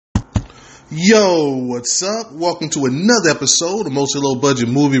Yo, what's up? Welcome to another episode of Mostly Low Budget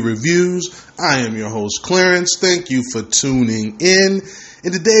Movie Reviews. I am your host, Clarence. Thank you for tuning in.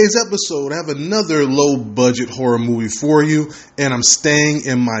 In today's episode, I have another low budget horror movie for you, and I'm staying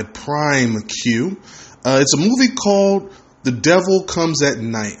in my prime queue. It's a movie called The Devil Comes at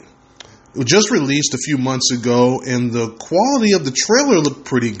Night. It was just released a few months ago, and the quality of the trailer looked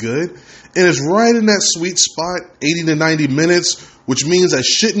pretty good. And it's right in that sweet spot, 80 to 90 minutes, which means I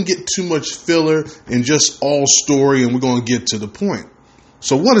shouldn't get too much filler and just all story, and we're going to get to the point.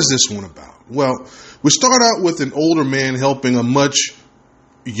 So what is this one about? Well, we start out with an older man helping a much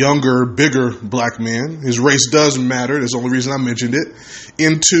younger, bigger black man. His race doesn't matter. That's the only reason I mentioned it.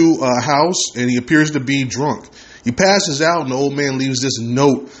 Into a house, and he appears to be drunk. He passes out, and the old man leaves this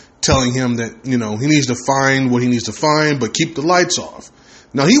note telling him that, he needs to find what he needs to find, but keep the lights off.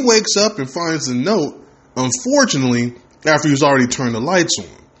 Now, he wakes up and finds the note, unfortunately, after he's already turned the lights on.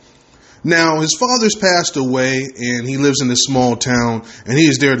 Now, his father's passed away, and he lives in this small town, and he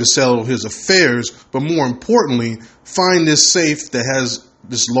is there to settle his affairs, but more importantly, find this safe that has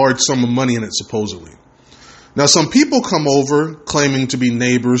this large sum of money in it, supposedly. Now, some people come over claiming to be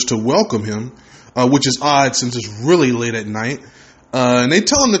neighbors to welcome him, which is odd since it's really late at night, and they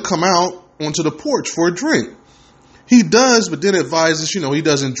tell him to come out onto the porch for a drink. He does, but then advises, he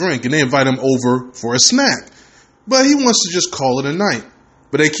doesn't drink, and they invite him over for a snack. But he wants to just call it a night.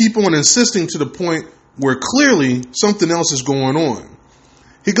 But they keep on insisting to the point where clearly something else is going on.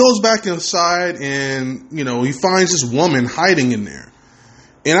 He goes back inside and, he finds this woman hiding in there.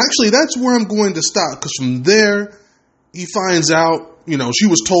 And actually, that's where I'm going to stop, because from there, he finds out, she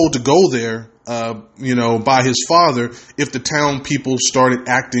was told to go there, by his father if the town people started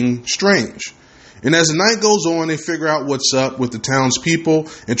acting strange. And as the night goes on, they figure out what's up with the townspeople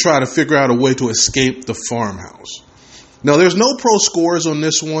and try to figure out a way to escape the farmhouse. Now, there's no pro scores on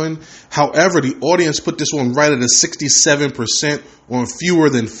this one. However, the audience put this one right at a 67% on fewer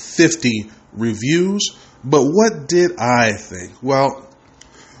than 50 reviews. But what did I think? Well,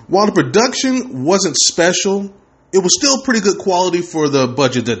 while the production wasn't special, it was still pretty good quality for the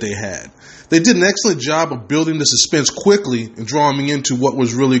budget that they had. They did an excellent job of building the suspense quickly and drawing me into what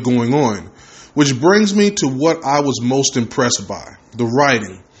was really going on. Which brings me to what I was most impressed by, the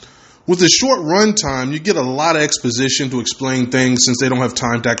writing. With a short runtime, you get a lot of exposition to explain things since they don't have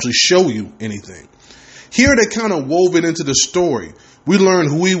time to actually show you anything. Here they kind of wove it into the story. We learn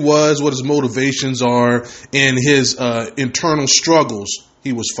who he was, what his motivations are, and his internal struggles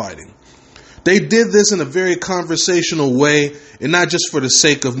he was fighting. They did this in a very conversational way and not just for the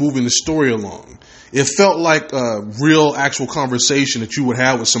sake of moving the story along. It felt like a real actual conversation that you would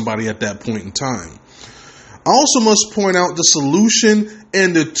have with somebody at that point in time. I also must point out the solution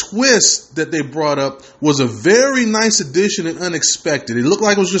and the twist that they brought up was a very nice addition and unexpected. It looked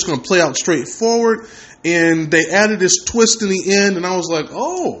like it was just going to play out straightforward, and they added this twist in the end, and I was like,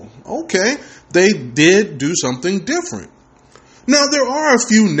 oh, okay. They did do something different. Now, there are a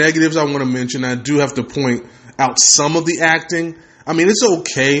few negatives I want to mention. I do have to point out some of the acting. I mean, it's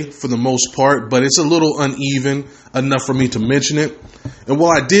okay for the most part, but it's a little uneven enough for me to mention it. And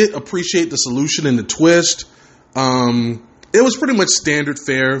while I did appreciate the solution and the twist, it was pretty much standard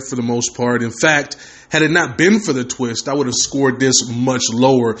fare for the most part. In fact, had it not been for the twist, I would have scored this much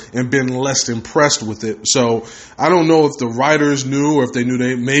lower and been less impressed with it. So I don't know if the writers knew or if they knew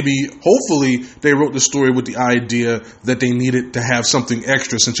hopefully they wrote the story with the idea that they needed to have something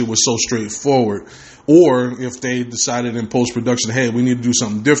extra since it was so straightforward. Or if they decided in post-production, hey, we need to do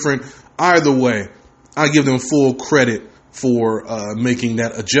something different. Either way, I give them full credit for making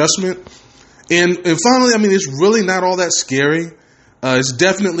that adjustment. And finally, it's really not all that scary. It's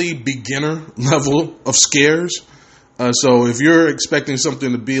definitely beginner level of scares. So if you're expecting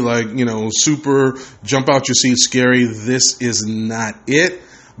something to be like, super jump out your seat scary, this is not it.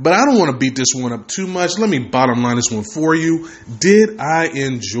 But I don't want to beat this one up too much. Let me bottom line this one for you. Did I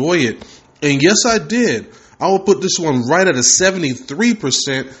enjoy it? And yes, I did. I will put this one right at a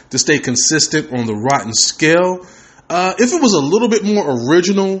 73% to stay consistent on the rotten scale. If it was a little bit more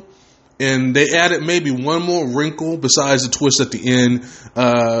original and they added maybe one more wrinkle besides the twist at the end,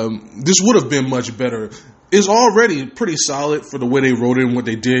 this would have been much better. It's already pretty solid for the way they wrote it and what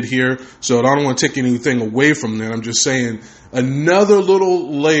they did here. So I don't want to take anything away from that. I'm just saying another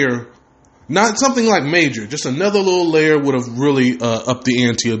little layer, not something like major, just another little layer would have really upped the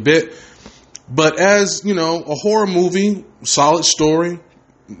ante a bit. But as, a horror movie, solid story,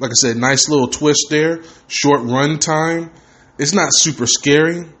 like I said, nice little twist there, short run time. It's not super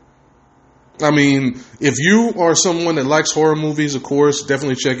scary. If you are someone that likes horror movies, of course,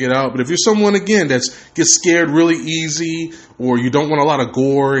 definitely check it out. But if you're someone, again, that gets scared really easy or you don't want a lot of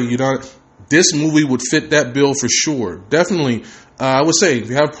gore, this movie would fit that bill for sure. Definitely, I would say if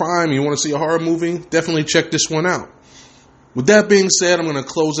you have Prime and you want to see a horror movie, definitely check this one out. With that being said, I'm going to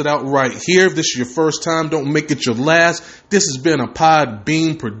close it out right here. If this is your first time, don't make it your last. This has been a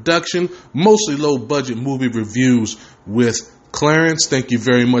Podbean production, mostly low budget movie reviews with Clarence. Thank you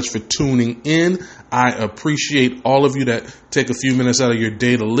very much for tuning in. I appreciate all of you that take a few minutes out of your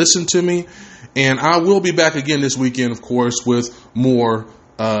day to listen to me. And I will be back again this weekend, of course, with more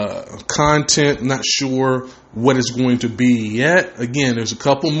content. Not sure what it's going to be yet. Again, there's a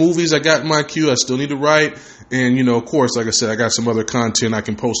couple movies I got in my queue I still need to write. And, of course, like I said, I got some other content I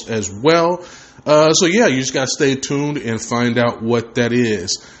can post as well. So, yeah, you just got to stay tuned and find out what that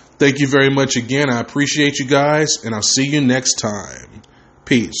is. Thank you very much again. I appreciate you guys, and I'll see you next time.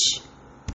 Peace.